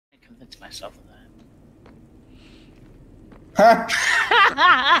convince myself of that.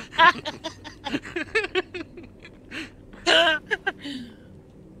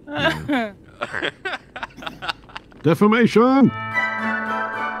 Defamation!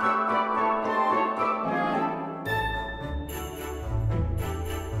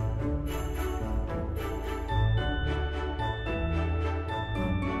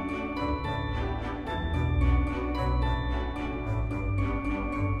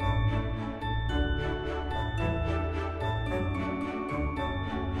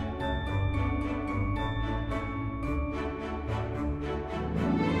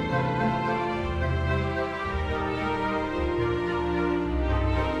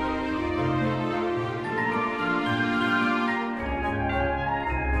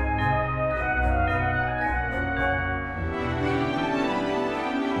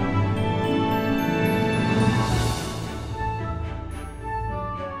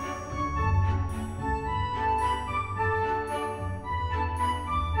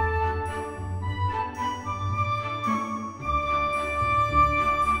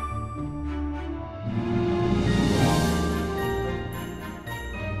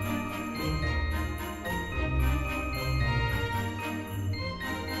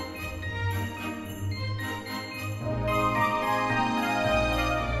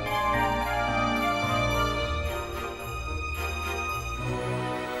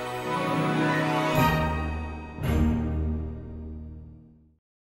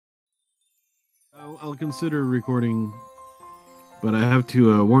 I'll consider recording, but I have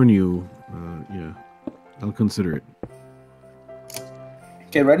to warn you. Yeah, I'll consider it.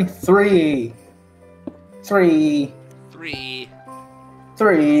 Okay, ready? 3, 3, 3.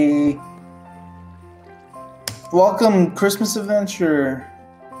 3. Welcome, Christmas Adventure,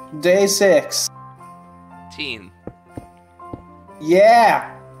 Day 6. Teen.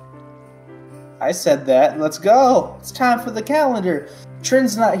 Yeah! I said that. Let's go! It's time for the calendar.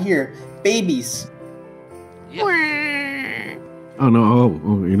 Trin's not here. Babies. Yep. Oh no!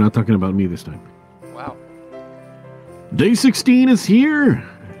 Oh, you're not talking about me this time. Wow. Day 16 is here.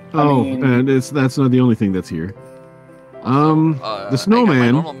 And that's not the only thing that's here. The snowman I got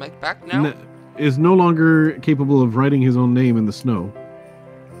my normal mic back now? is no longer capable of writing his own name in the snow.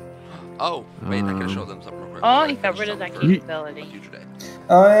 Oh, wait, I can show them something real quick. Oh, he got rid of that capability.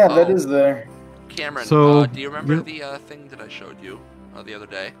 Oh yeah, that is there. Cameron, so, do you remember the thing that I showed you the other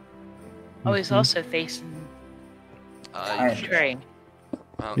day? Oh, he's also facing the tree.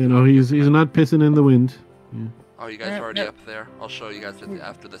 You know, he's not pissing in the wind. Yeah. Oh, you guys are already up there. I'll show you guys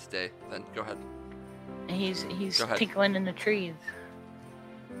after this day. Then go ahead. He's tinkling in the trees.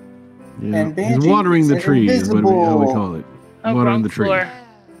 Yeah. And he's watering the trees. Is what how we call it. Oh, watering the tree. Floor.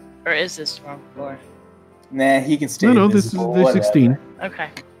 Or is this wrong floor? Nah, he can stay. No, this is day 16. Okay.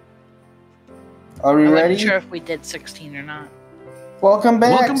 Are we I ready? wasn't sure if we did 16 or not. Welcome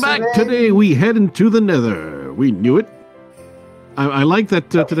back. Welcome back. Today we head into the Nether. We knew it. I like that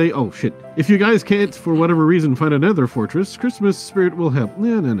today. Oh shit! If you guys can't, for whatever reason, find a Nether fortress, Christmas spirit will help.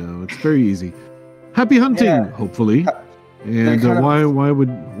 No. It's very easy. Happy hunting, hopefully. And why?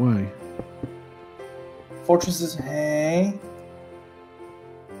 Fortresses, hey.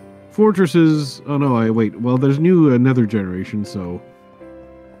 Fortresses. Oh no! Wait. Well, there's new Nether generation, so.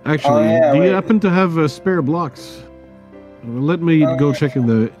 Actually, do you happen to have spare blocks? Let me go check in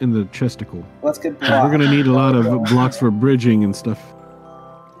the chesticle. Let's get blocks. We're gonna need a lot of blocks for bridging and stuff.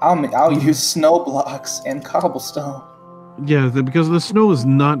 I'll use snow blocks and cobblestone. Yeah, because the snow is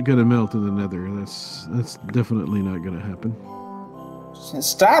not gonna melt in the Nether. That's definitely not gonna happen.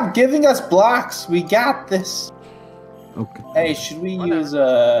 Stop giving us blocks. We got this. Okay. Hey, should we use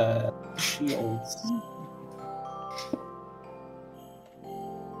shields?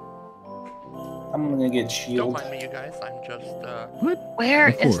 I'm gonna get shield. Don't mind me, you guys. I'm just What? Where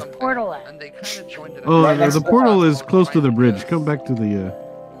is the portal at? And they kind of joined it. Oh, the portal is close to the bridge. Come back to the.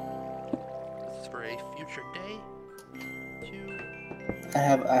 This is for a future day. I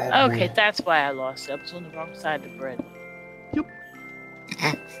have. Okay, that's why I lost it. I was on the wrong side of the bridge. Yep.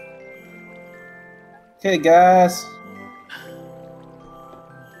 Okay, guys.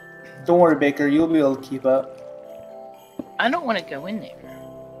 Don't worry, Baker. You'll be able to keep up. I don't want to go in there.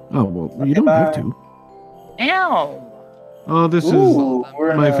 Oh well, you don't have to. Ow! Oh, this is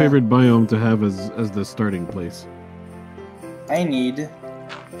my favorite biome to have as the starting place. I need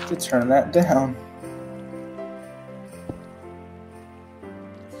to turn that down.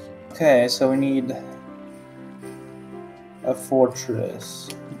 Okay, so we need a fortress.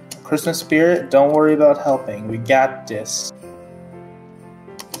 Christmas spirit, don't worry about helping. We got this.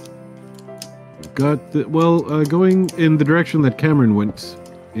 Got the, well, going in the direction that Cameron went.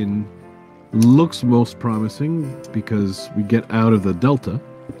 in looks most promising because we get out of the delta.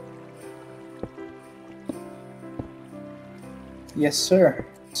 Yes, sir.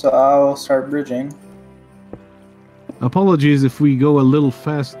 So I'll start bridging. Apologies if we go a little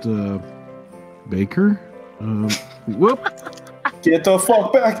fast, Baker. Whoop! Get the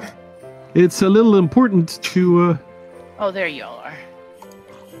fuck back! It's a little important to. Oh, there y'all are.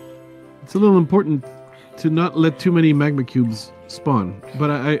 It's a little important to not let too many magma cubes spawn.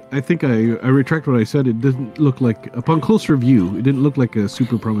 But I think I retract what I said. It didn't look like, upon closer view, it didn't look like a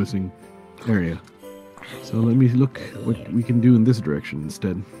super promising area. So let me look what we can do in this direction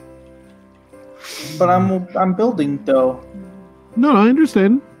instead. But I'm building though. No, I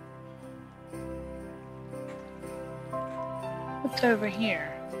understand. What's over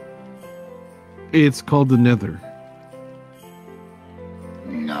here? It's called the Nether.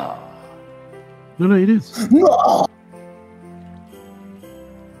 No. No, it is. No!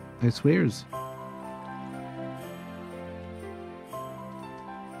 I swears.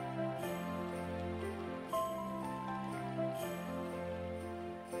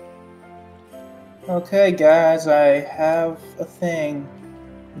 Okay, guys, I have a thing.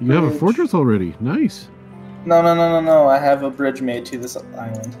 You have a Bridge. fortress already. Nice. No. I have a bridge made to this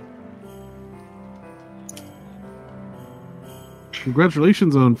island.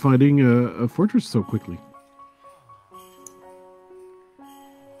 Congratulations on finding a fortress so quickly.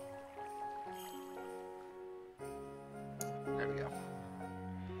 There we go.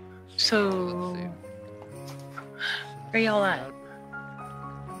 So, where y'all at?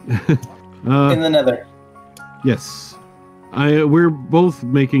 In the Nether. Yes. We're both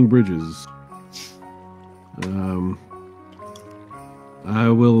making bridges. I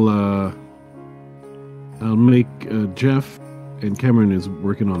will I'll make Jeff, and Cameron is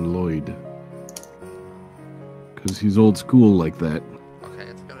working on Lloyd. Cause he's old school like that. Okay,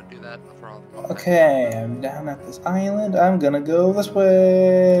 it's gonna do that. No problem. Okay, I'm down at this island. I'm gonna go this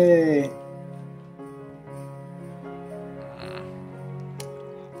way.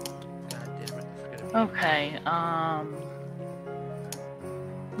 God damn it. It's gonna be Okay,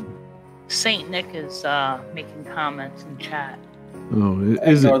 Saint Nick is making comments in chat. Oh,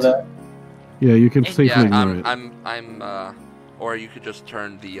 is Ignore it? that. Yeah, you can Yeah, safely ignore it. I'm or you could just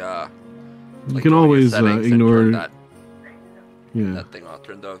turn the You like, can go to your always settings and ignore. turn that Yeah. thing off,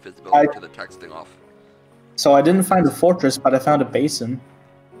 turn the visibility I- to the texting off. So I didn't find a fortress, but I found a basin.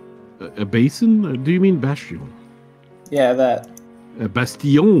 A basin? Do you mean bastion? Yeah, that. A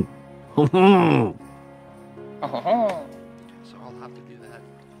bastion. Oh, So I'll have to do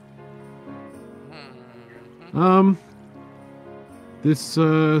that. This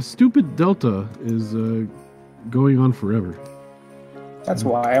stupid delta is going on forever. That's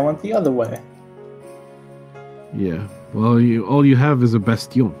why I went the other way. Yeah. Well, all you have is a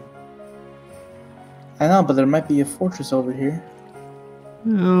bastion. I know, but there might be a fortress over here.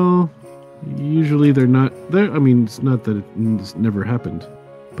 Well, usually they're not there. I mean, it's not that it's never happened,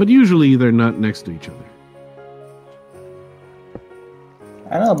 but usually they're not next to each other.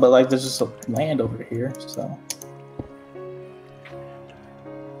 I know, but like there's just a land over here, so.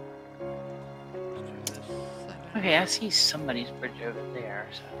 okay, I see somebody's bridge over there.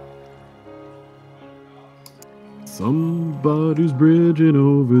 So. Somebody's bridging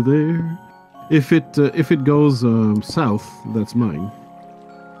over there. If it goes south, that's mine.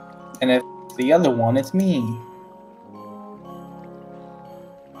 And if the other one, it's me.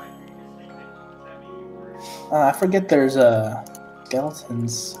 I forget there's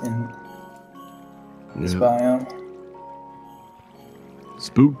skeletons in this biome.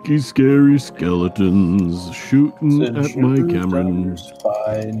 Spooky, scary skeletons shooting at my Cameron.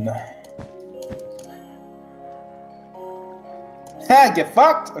 Fine. Ha! Get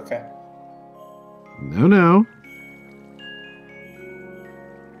fucked. Okay. No.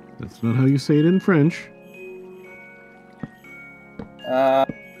 That's not how you say it in French.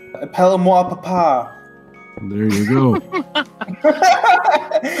 Appelle-moi papa. There you go.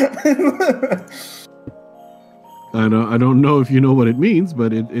 I don't know if you know what it means,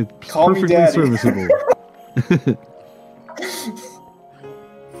 but it's Call me perfectly daddy. serviceable.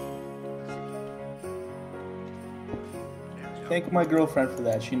 Thank my girlfriend for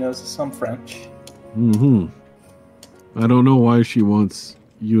that. She knows some French. Mm-hmm. I don't know why she wants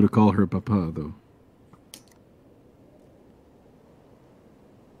you to call her papa, though.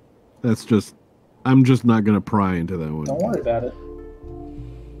 I'm just not gonna pry into that one. Don't worry about it.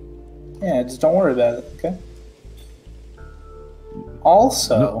 Yeah, just don't worry about it, okay?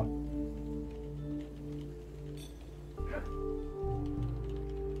 Also,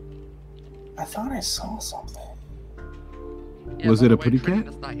 I thought I saw something. Yeah, Was by it the a way, putty Trinity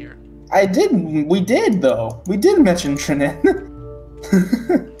cat? is not here. I did. We did though. We did mention Trinan.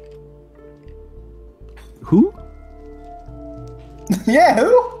 Who? Yeah,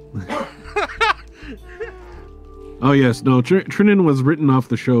 who? Oh yes, no. Trinan was written off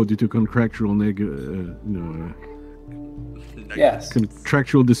the show due to contractual Yes.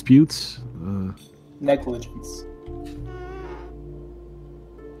 contractual disputes. Negligence.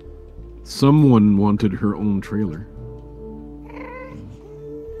 Someone wanted her own trailer.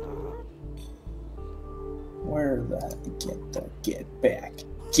 Where the get back?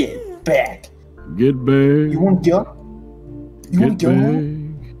 Get back! Get back. You want to go? You want Get to go? back.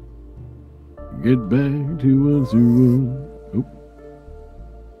 Get back to us. Oh,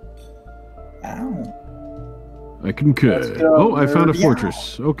 Ow! I concur. Let's go, Oh, I found a nerd.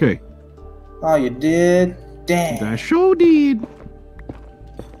 fortress. Okay. Oh, you did? Dang. I sure did.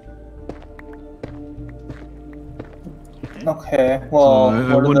 Okay. Well,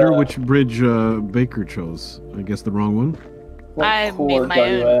 I wonder which bridge Baker chose. I guess the wrong one. what I made chord my are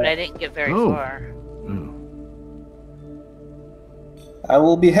you own, but at? I didn't get very Oh. far. Oh. I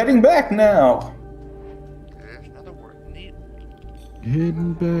will be heading back now. There's another word. Neat.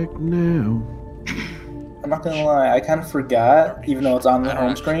 Heading back now. I'm not gonna lie, I kind of forgot, even though it's on the I don't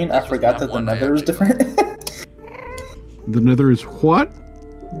home actually- screen, I this was forgot not that the one I nether is actually- different. The Nether is what?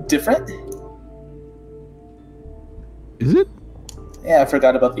 Different? Is it? Yeah, I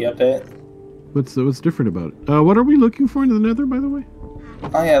forgot about the update. What's different about it? What are we looking for in the Nether, by the way?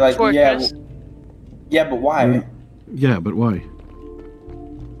 Oh yeah, like yeah, Fortress. yeah, but why? Yeah, but why?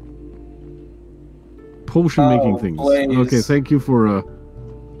 Potion making things. Blaze. Okay, thank you for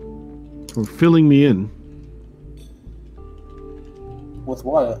filling me in. With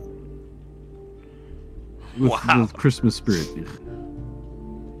what? With Wow. the Christmas spirit. Ugh.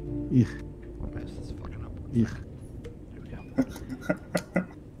 Ugh. This is fucking up. Ugh. Here we go.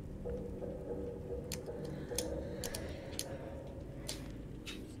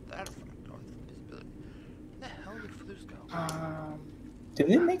 That fucking going through visibility. Where the hell did Flouze go? Did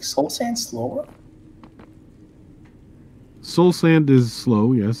it make soul sand slower? Soul sand is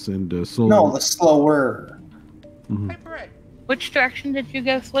slow, yes, and soul. No, the slower. Mhm. Hey, Bray. Which direction did you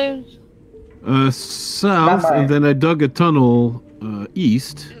go, Flouze? South, Not mine. and then I dug a tunnel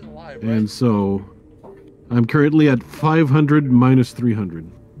east, She's alive, right? and so I'm currently at 500 minus 300.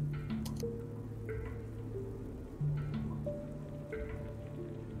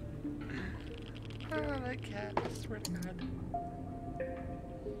 Oh, that cat. I swear to God.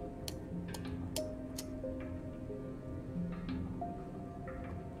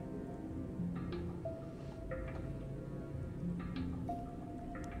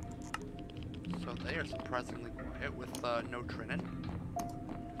 So they are surprisingly quiet with no Trinan.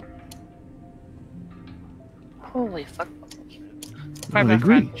 Holy fuck. I Pardon my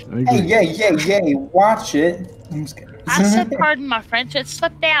agree. French. I agree. Hey, yay, watch it. I'm just kidding. I said pardon my French. It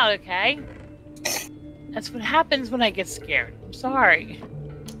slipped out, okay? That's what happens when I get scared. I'm sorry.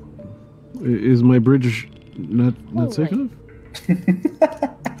 Is my bridge not safe Holy.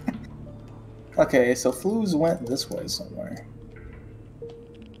 enough? Okay, so Flouze went this way somewhere.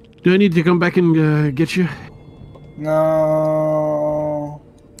 Do I need to come back and get you? No.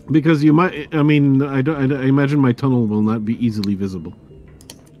 Because you might. I mean, I imagine my tunnel will not be easily visible.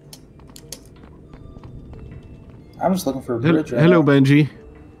 I'm just looking for a bridge. right Hello, now. Benji.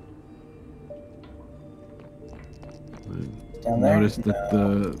 Down there. Noticed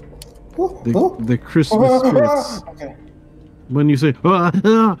that Ooh, ooh. the Christmas spirits. Okay. When you say, what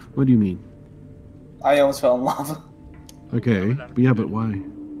do you mean? I almost fell in lava Okay, but yeah, but why?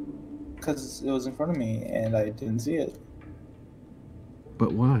 because it was in front of me and I didn't see it.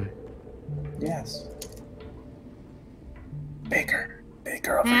 But why? Yes. Baker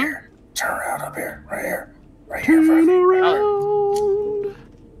over here. Turn around up here. Right here. Right here in front Turn of me. around.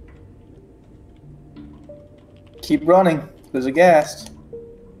 Keep running. There's a ghast.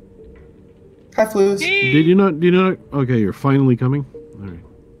 Hi, Flouze. Did you not? Okay, you're finally coming. All right.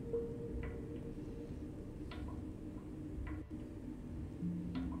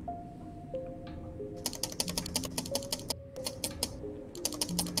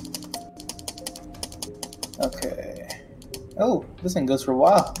 Okay. Oh, this thing goes for a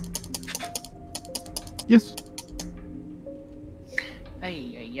while. Yes.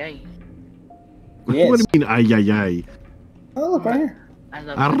 Ay, ay, ay. Yes. What do you mean? Ay ay ay. Oh, look right here. I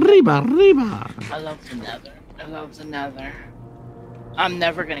love Arriba, arriba. I love the nether. I love the nether. I'm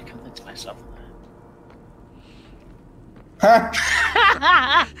never gonna convince myself of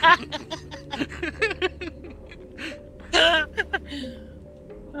Ha! that.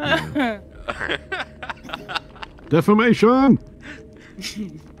 Defamation.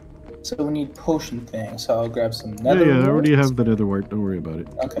 So we need potion things. So I'll grab some Yeah, nether. I already warts. have the nether wart. Don't worry about it.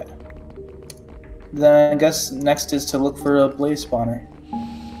 Okay. Then I guess next is to look for a blaze spawner.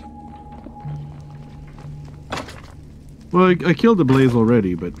 Well, I killed the blaze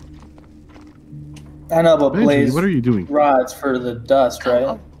already, but I know, but Benji, blaze what are you doing? rods for the dust, right?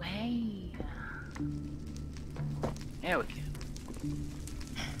 Go away. There we go.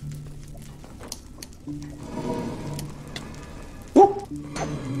 Whoop.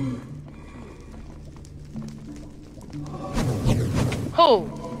 Oh.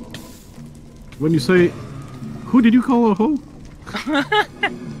 When you say, who did you call a hoe?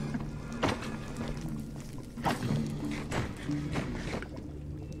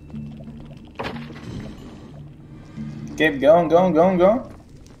 Keep going.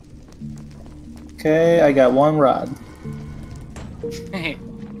 Okay, I got one rod.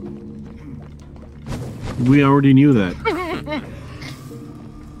 We already knew that.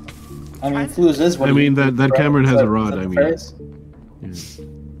 I mean, Flouze is what I mean, you eat, that right? Cameron Is has that- a rod, is that I the mean. phrase? Yeah.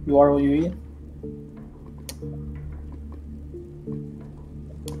 You are what you eat?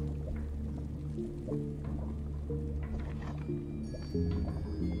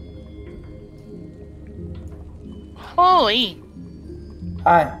 Holy.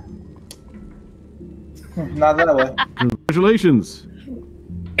 Hi. Not that way. Congratulations.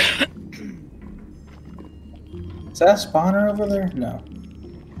 Is that a spawner over there? No.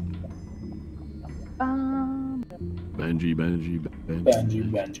 Benji. Benji,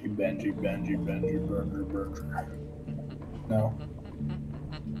 burger. No.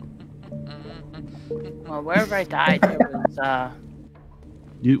 Well, wherever I died, there was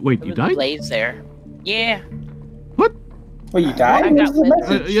You there was a died? blaze there. Yeah. What? Wait, you died? I got Where's the withered.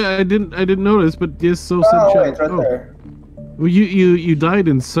 message? Yeah, I didn't notice, but yes, so said Oh, chat. wait, it's right Oh. there. Well, you died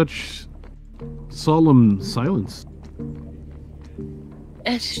in such solemn silence.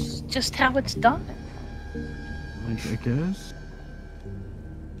 It's just how it's done. I guess.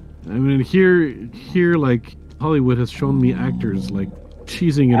 I mean, here, like Hollywood has shown me actors like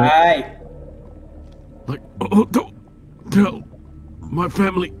cheesing it up, Hi. like, oh, don't tell my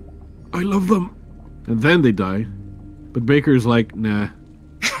family, I love them, and then they die. But Baker's like, nah.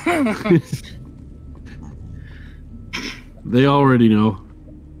 They already know.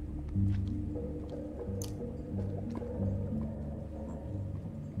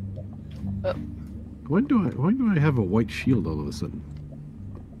 Why do I have a white shield all of a sudden?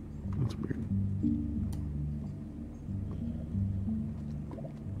 That's weird.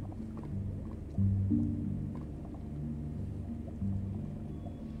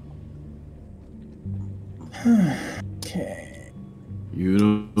 Okay. You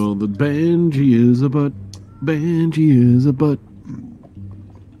know that Benji is a butt. Benji is a butt.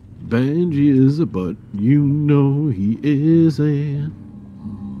 Benji is a butt. You know he is a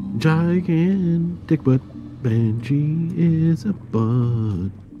gigantic butt. Benji is a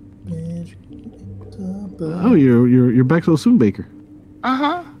butt. Oh, you're back so soon, Baker.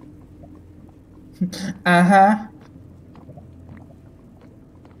 Uh-huh. Uh-huh.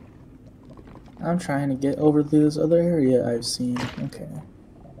 I'm trying to get over to this other area I've seen. Okay.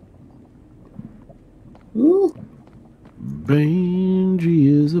 Ooh. Benji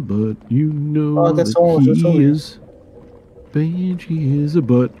is a butt. You know Oh, I got that someone was just over he here. is. Benji is a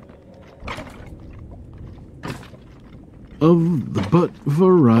butt. Of the butt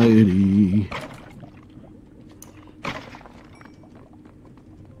variety.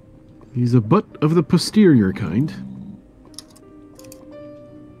 He's a butt of the posterior kind.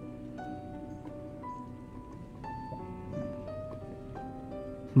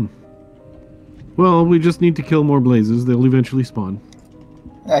 Well, we just need to kill more blazes. They'll eventually spawn.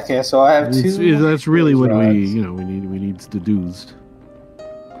 Okay, so I have two. That's really what we, rods. we need to do's.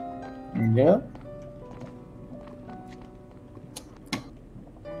 Yep.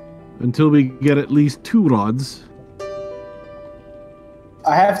 Until we get at least 2 rods.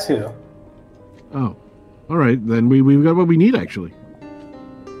 I have two. Oh, all right. Then we've got what we need actually.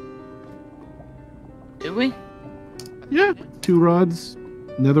 Do we? Yeah, 2 rods,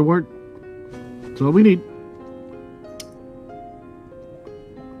 nether wart. That's all we need.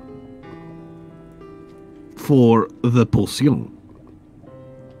 For the potion.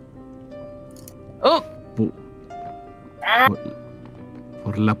 Oh!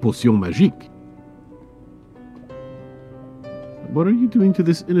 For la potion magique. What are you doing to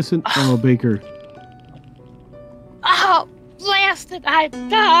this innocent Baker? Oh! Blasted! I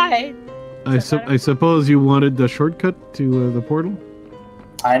died! I suppose you wanted the shortcut to the portal?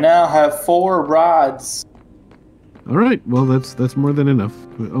 I now have 4 rods. All right. Well, that's more than enough.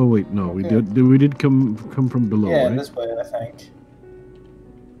 Oh wait, no, Okay. we did come from below, Yeah, right? this way, I think.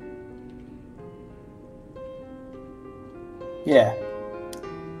 Yeah.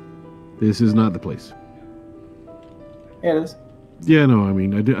 This is not the place. Yeah, it is. Yeah, no, I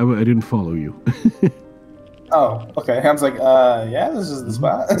mean, I didn't follow you. Oh, okay. I was like, yeah, this is the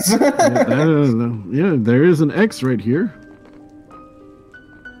spot. Yeah, there is an X right here.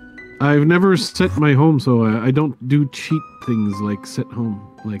 I've never set my home, so I don't do cheat things like set home.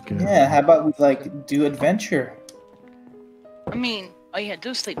 Like Yeah, how about we like do adventure? I mean, all you had to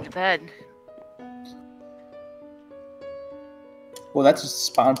do is sleep in your bed. Well, that's just a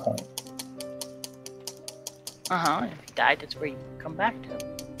spawn point. If you died, that's where you come back to.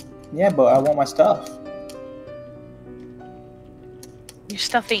 Yeah, but I want my stuff. Your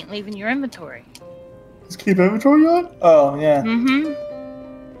stuff ain't leaving your inventory. Let's keep inventory on? Oh, yeah. Mm-hmm.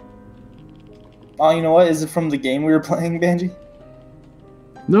 Oh, you know what? Is it from the game we were playing, Benji?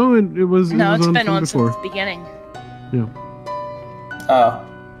 no, it was. No, it was it's on been from on before. since the beginning. Yeah. Oh.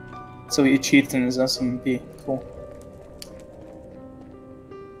 So he cheats in his SMP. Cool.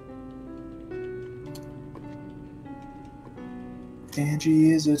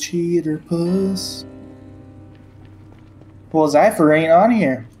 Benji is a cheater puss. Well, Zypher ain't on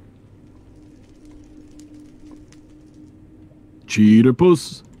here. Cheetah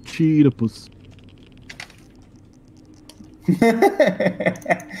puss. Cheetah puss.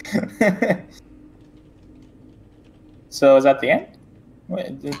 So is that the end?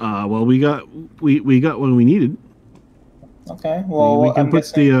 Wait, Well, we got what we needed. okay. Well, we can I'm put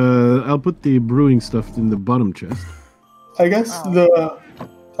guessing, the I'll put the brewing stuff in the bottom chest. I guess Oh. the.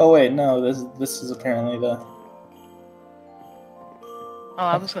 Oh wait, no. This is apparently the. Oh,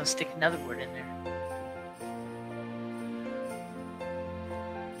 I was gonna stick another word in there.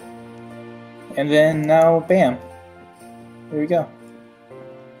 And then now, bam. There we go.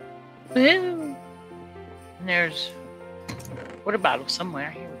 Woo! And there's water bottle somewhere.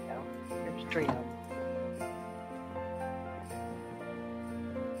 Here we go. There's 3 of them.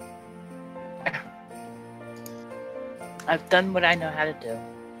 I've done what I know how to do.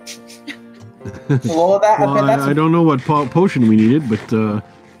 Well, that's I don't know what potion we needed, but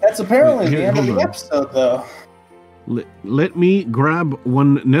that's apparently Here, the end of hold the on. episode, though. let me grab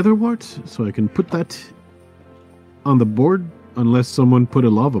one netherwort so I can put that on the board. Unless someone put a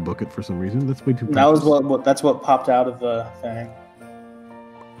lava bucket for some reason, that's way too. That was precious. what that's what popped out of the thing.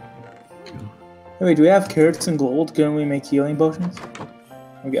 Hey, wait, do we have carrots and gold? Can we make healing potions?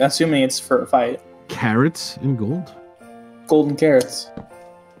 I'm assuming it's for a fight. Carrots and gold. Golden carrots.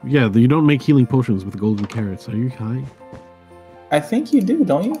 Yeah, you don't make healing potions with golden carrots. Are you high? I think you do,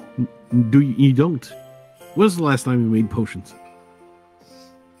 don't you? You don't? When's the last time you made potions?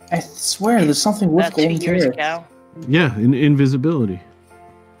 I swear, there's something with About 2 golden years carrots. ago. Yeah, invisibility.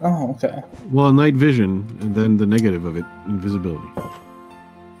 Oh, okay. Well, night vision, and then the negative of it, invisibility.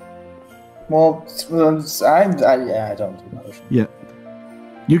 Well, I don't do potions. Yeah.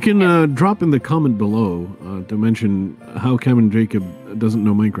 You can drop in the comment below to mention how Cameron Jacob doesn't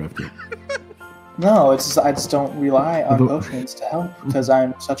know Minecraft yet. No, it's just, I just don't rely on Although- potions to help because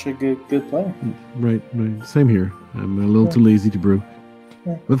I'm such a good player. Right. Same here. I'm a little Yeah. too lazy to brew.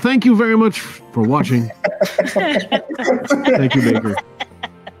 Yeah. But thank you very much for watching. Thank you, Baker.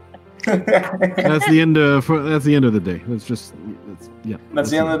 That's the end. That's the end of the day. That's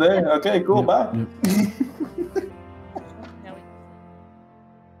the end of the day. Okay, cool. Bye. Yep.